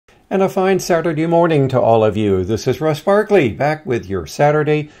And a fine Saturday morning to all of you. This is Russ Barkley, back with your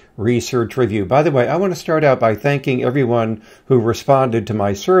Saturday Research Review. By the way, I want to start out by thanking everyone who responded to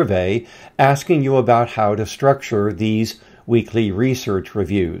my survey, asking you about how to structure these weekly research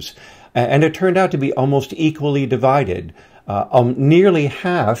reviews. And it turned out to be almost equally divided. Nearly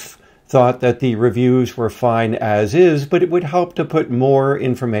half thought that the reviews were fine as is, but it would help to put more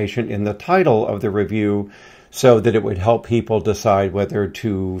information in the title of the review so that it would help people decide whether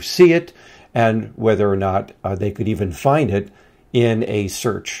to see it and whether or not they could even find it in a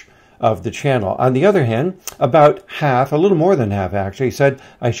search of the channel. On the other hand, about half, a little more than half actually, said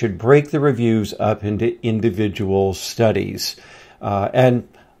I should break the reviews up into individual studies. And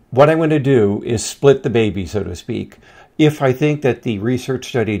what I'm going to do is split the baby, so to speak. If I think that the research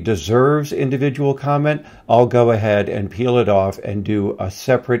study deserves individual comment, I'll go ahead and peel it off and do a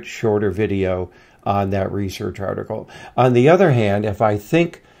separate, shorter video on that research article. On the other hand, if I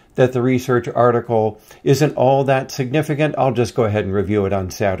think that the research article isn't all that significant, I'll just go ahead and review it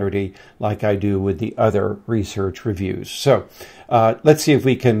on Saturday like I do with the other research reviews. So let's see if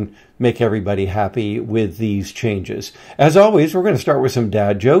we can make everybody happy with these changes. As always, we're going to start with some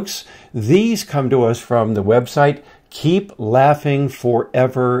dad jokes. These come to us from the website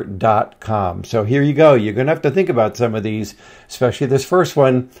keeplaughingforever.com. So here you go. You're going to have to think about some of these, especially this first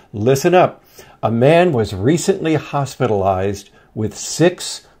one. Listen up. A man was recently hospitalized with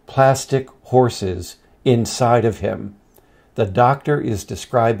 6 plastic horses inside of him. The doctor is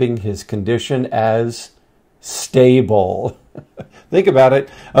describing his condition as stable. Think about it.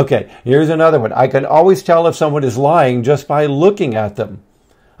 Okay, here's another one. I can always tell if someone is lying just by looking at them.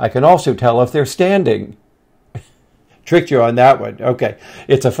 I can also tell if they're standing. Tricked you on that one. Okay,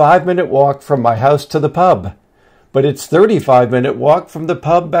 it's a 5-minute walk from my house to the pub, but it's 35-minute walk from the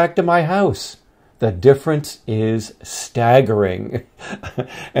pub back to my house. The difference is staggering.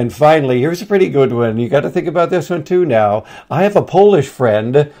 And finally, here's a pretty good one. You got to think about this one too now. I have a Polish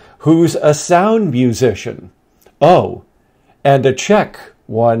friend who's a sound musician. Oh, and a check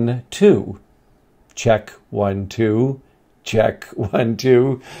 1 2. Check 1 2. Check 1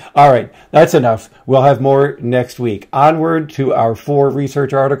 2. All right, that's enough. We'll have more next week. Onward to our 4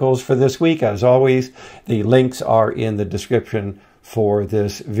 research articles for this week. As always, the links are in the description for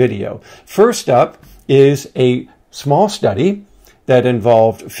this video. First up is a small study that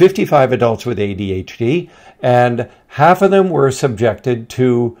involved 55 adults with ADHD, and half of them were subjected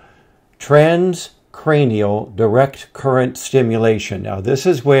to transcranial direct current stimulation. Now, this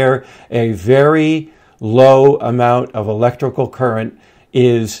is where a very low amount of electrical current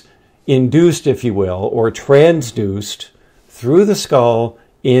is induced, if you will, or transduced through the skull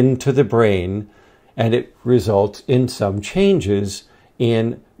into the brain, and it results in some changes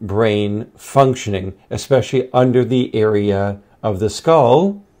in brain functioning, especially under the area of the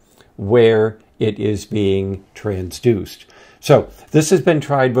skull where it is being transduced. So this has been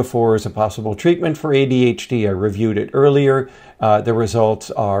tried before as a possible treatment for ADHD. I reviewed it earlier. The results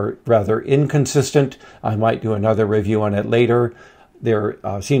are rather inconsistent. I might do another review on it later. There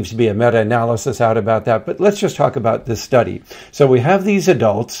seems to be a meta-analysis out about that, but let's just talk about this study. So we have these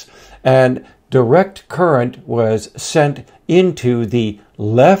adults, and direct current was sent into the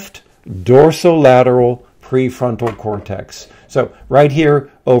left dorsolateral prefrontal cortex. So right here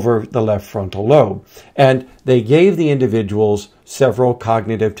over the left frontal lobe. And they gave the individuals several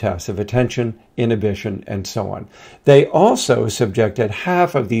cognitive tests of attention, inhibition, and so on. They also subjected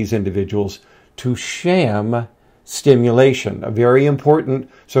half of these individuals to sham stimulation, a very important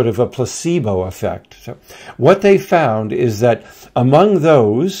sort of a placebo effect. So what they found is that among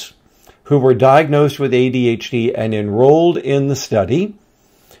those who were diagnosed with ADHD and enrolled in the study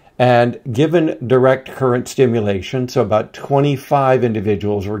and given direct current stimulation, so about 25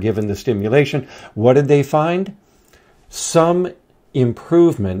 individuals were given the stimulation, what did they find? Some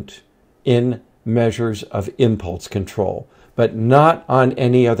improvement in measures of impulse control, but not on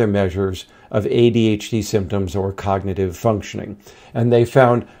any other measures of ADHD symptoms or cognitive functioning. And they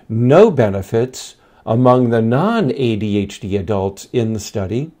found no benefits among the non-ADHD adults in the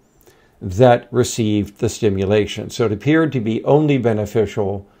study that received the stimulation. So it appeared to be only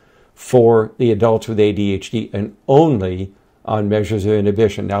beneficial for the adults with ADHD and only on measures of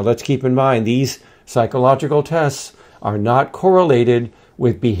inhibition. Now let's keep in mind these psychological tests are not correlated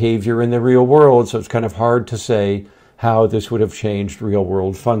with behavior in the real world, so it's kind of hard to say how this would have changed real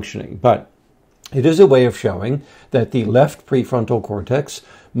world functioning. But it is a way of showing that the left prefrontal cortex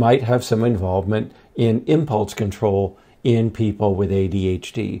might have some involvement in impulse control in people with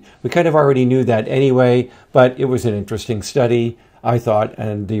ADHD. We kind of already knew that anyway, but it was an interesting study, I thought,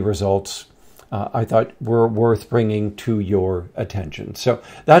 and the results I thought were worth bringing to your attention. So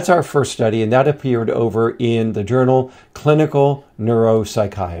that's our first study, and that appeared over in the journal Clinical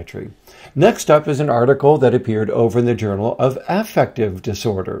Neuropsychiatry. Next up is an article that appeared over in the Journal of Affective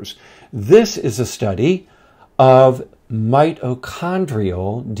Disorders. This is a study of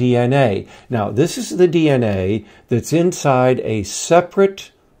mitochondrial DNA. Now, this is the DNA that's inside a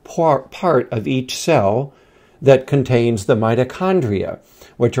separate part of each cell that contains the mitochondria,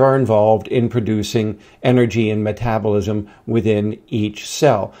 which are involved in producing energy and metabolism within each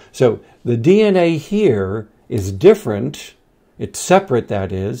cell. So the DNA here is different, it's separate,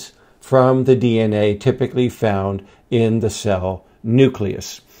 that is, from the DNA typically found in the cell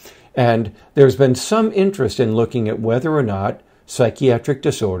nucleus. And there's been some interest in looking at whether or not psychiatric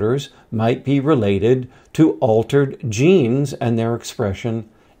disorders might be related to altered genes and their expression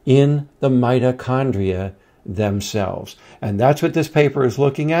in the mitochondria themselves. And that's what this paper is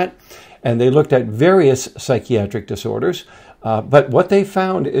looking at. And they looked at various psychiatric disorders. But what they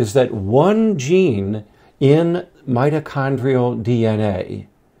found is that one gene in mitochondrial DNA,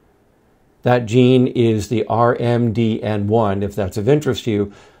 that gene is the RMDN1, if that's of interest to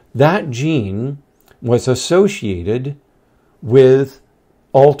you, that gene was associated with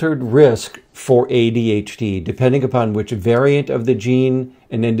altered risk for ADHD. Depending upon which variant of the gene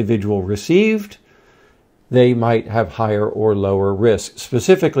an individual received, they might have higher or lower risk.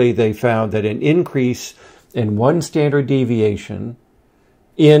 Specifically, they found that an increase in one standard deviation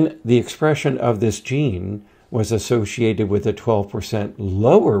in the expression of this gene was associated with a 12%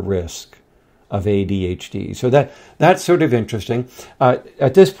 lower risk of ADHD. So that's sort of interesting.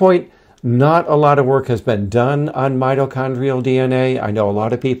 At this point, not a lot of work has been done on mitochondrial DNA. I know a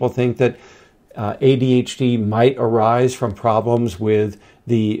lot of people think that ADHD might arise from problems with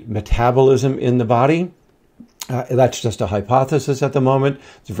the metabolism in the body. That's just a hypothesis at the moment.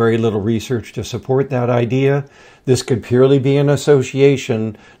 There's very little research to support that idea. This could purely be an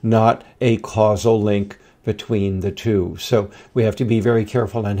association, not a causal link between the two. So we have to be very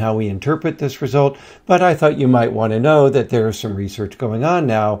careful on how we interpret this result. But I thought you might want to know that there is some research going on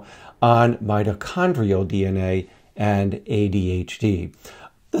now on mitochondrial DNA and ADHD.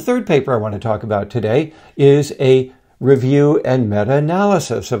 The third paper I want to talk about today is a review and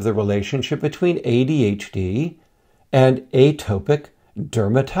meta-analysis of the relationship between ADHD and atopic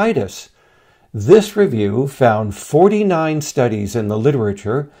dermatitis. This review found 49 studies in the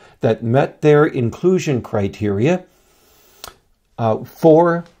literature that met their inclusion criteria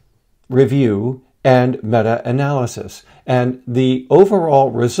for review and meta-analysis. And the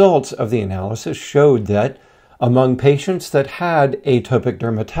overall results of the analysis showed that among patients that had atopic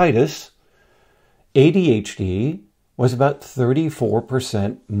dermatitis, ADHD was about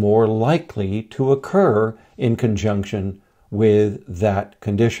 34% more likely to occur in conjunction with that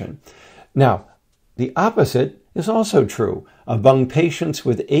condition. Now, the opposite is also true. Among patients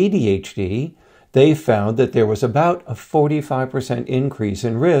with ADHD, they found that there was about a 45% increase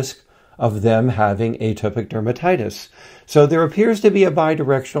in risk of them having atopic dermatitis. So there appears to be a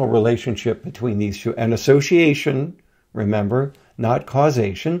bidirectional relationship between these two, an association, remember, not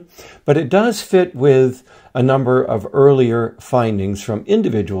causation, but it does fit with a number of earlier findings from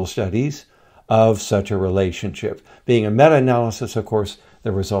individual studies of such a relationship. Being a meta-analysis, of course,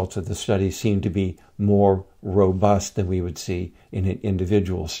 the results of the study seem to be more robust than we would see in an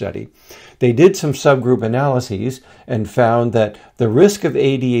individual study. They did some subgroup analyses and found that the risk of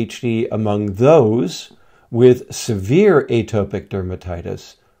ADHD among those with severe atopic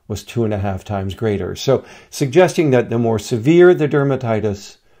dermatitis was 2.5 times greater. So suggesting that the more severe the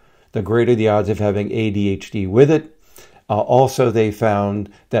dermatitis, the greater the odds of having ADHD with it. Also, they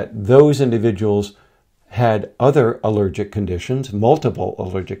found that those individuals had other allergic conditions, multiple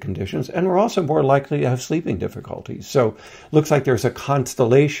allergic conditions, and were also more likely to have sleeping difficulties. So looks like there's a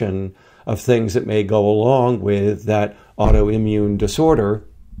constellation of things that may go along with that autoimmune disorder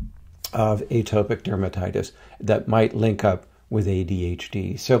of atopic dermatitis that might link up with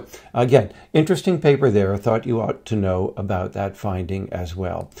ADHD. So again, interesting paper there. I thought you ought to know about that finding as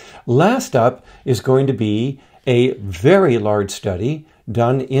well. Last up is going to be a very large study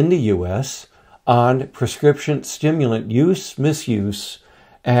done in the US on prescription stimulant use, misuse,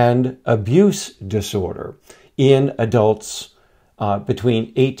 and abuse disorder in adults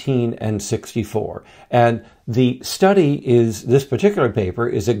between 18 and 64. And the study is, this particular paper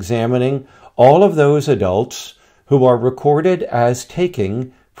is examining all of those adults who are recorded as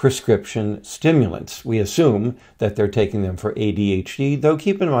taking prescription stimulants. We assume that they're taking them for ADHD, though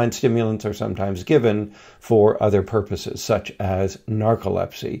keep in mind stimulants are sometimes given for other purposes, such as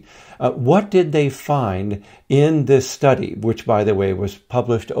narcolepsy. What did they find in this study, which, by the way, was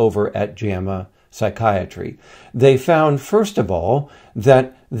published over at JAMA Psychiatry? They found, first of all,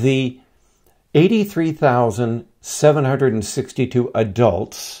 that the 83,762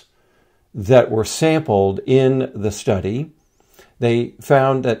 adults that were sampled in the study, they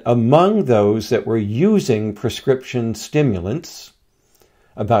found that among those that were using prescription stimulants,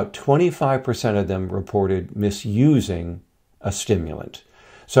 about 25% of them reported misusing a stimulant.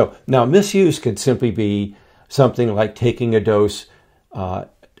 So now misuse could simply be something like taking a dose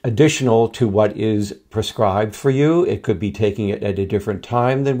additional to what is prescribed for you. It could be taking it at a different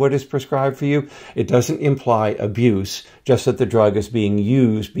time than what is prescribed for you. It doesn't imply abuse, just that the drug is being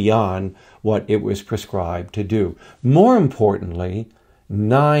used beyond what it was prescribed to do. More importantly,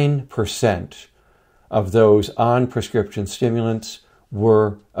 9% of those on prescription stimulants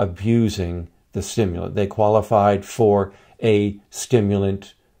were abusing the stimulant. They qualified for a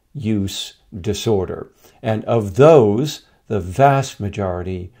stimulant use disorder. And of those, the vast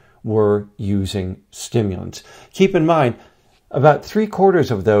majority were using stimulants. Keep in mind, about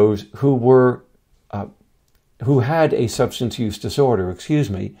 3/4 of those who had a substance use disorder, about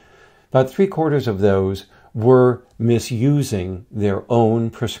 3/4 of those were misusing their own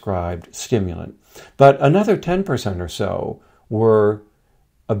prescribed stimulant. But another 10% or so were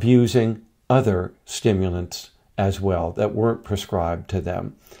abusing other stimulants as well that weren't prescribed to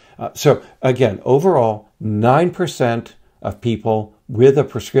them. So again, overall, 9% of people with a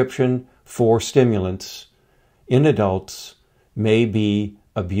prescription for stimulants in adults may be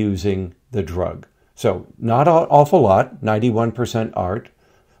abusing the drug. So not an awful lot, 91% aren't,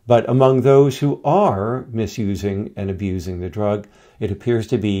 but among those who are misusing and abusing the drug, it appears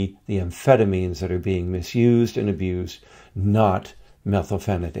to be the amphetamines that are being misused and abused, not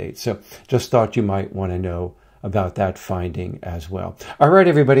methylphenidate. So just thought you might want to know about that finding as well. All right,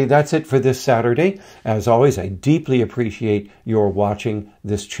 everybody, that's it for this Saturday. As always, I deeply appreciate your watching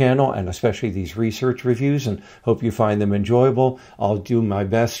this channel and especially these research reviews, and hope you find them enjoyable. I'll do my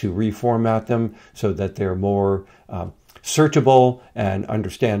best to reformat them so that they're more searchable and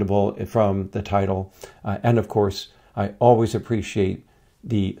understandable from the title. And of course, I always appreciate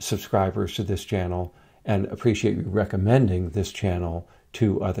the subscribers to this channel and appreciate you recommending this channel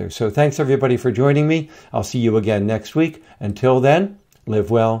to others. So thanks everybody for joining me. I'll see you again next week. Until then,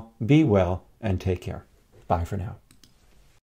 live well, be well, and take care. Bye for now.